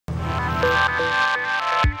Well,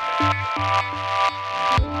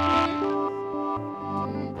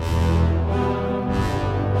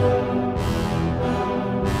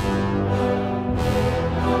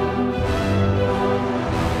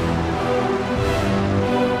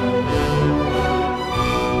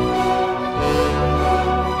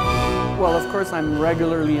 of course, I'm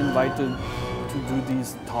regularly invited to do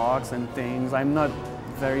these talks and things. I'm not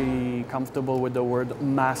very comfortable with the word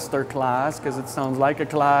master class because it sounds like a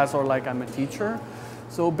class or like I'm a teacher.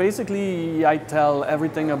 So basically, I tell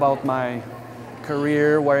everything about my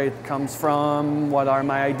career, where it comes from, what are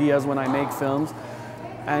my ideas when I make films.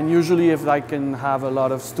 And usually if I can have a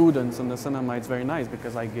lot of students in the cinema, it's very nice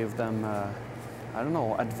because I give them I don't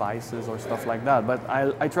know, advices or stuff like that. But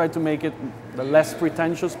I try to make it the less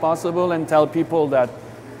pretentious possible and tell people that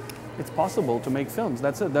it's possible to make films.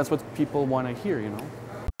 That's it. That's what people want to hear, you know.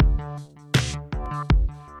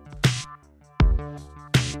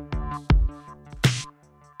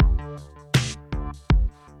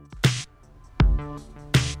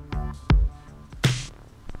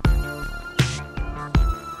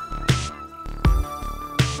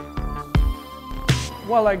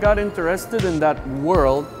 Well, I got interested in that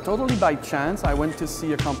world totally by chance. I went to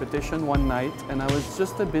see a competition one night and I was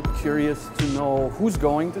just a bit curious to know who's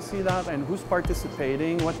going to see that and who's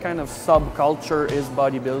participating, what kind of subculture is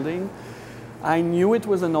bodybuilding. I knew it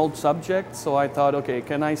was an old subject, so I thought, okay,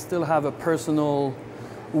 can I still have a personal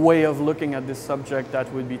way of looking at this subject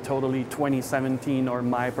that would be totally 2017 or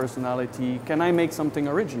my personality? Can I make something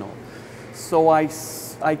original? So I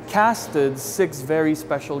casted 6 very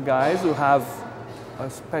special guys who have a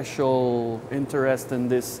special interest in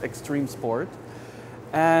this extreme sport.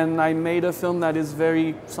 And I made a film that is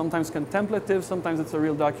very, sometimes contemplative, sometimes it's a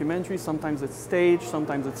real documentary, sometimes it's staged,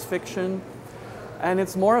 sometimes it's fiction. And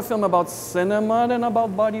it's more a film about cinema than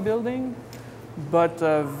about bodybuilding. But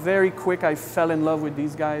very quick, I fell in love with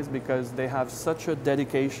these guys because they have such a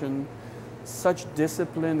dedication, such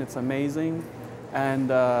discipline, it's amazing. And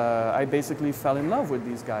I basically fell in love with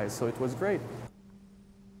these guys, so it was great.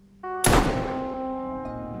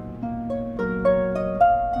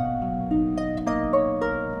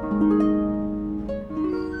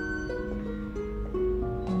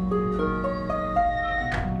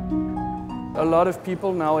 A lot of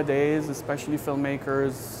people nowadays, especially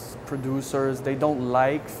filmmakers, producers, they don't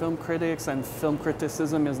like film critics, and film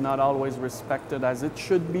criticism is not always respected as it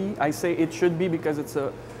should be. I say it should be because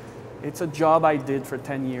it's a job I did for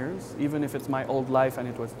 10 years, even if it's my old life and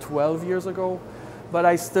it was 12 years ago. But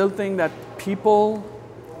I still think that people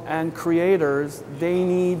and creators, they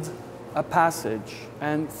need a passage,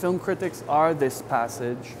 and film critics are this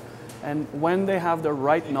passage. And when they have the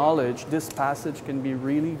right knowledge, this passage can be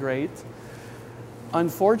really great.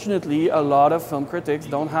 Unfortunately, a lot of film critics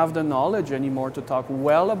don't have the knowledge anymore to talk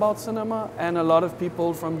well about cinema, and a lot of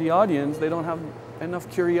people from the audience, they don't have enough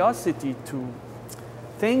curiosity to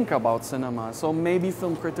think about cinema. So maybe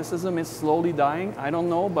film criticism is slowly dying, I don't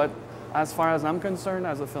know, but as far as I'm concerned,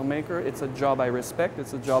 as a filmmaker, it's a job I respect,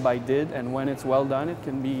 it's a job I did, and when it's well done, it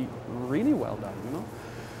can be really well done, you know?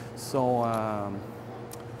 So,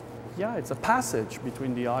 yeah, it's a passage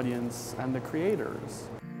between the audience and the creators.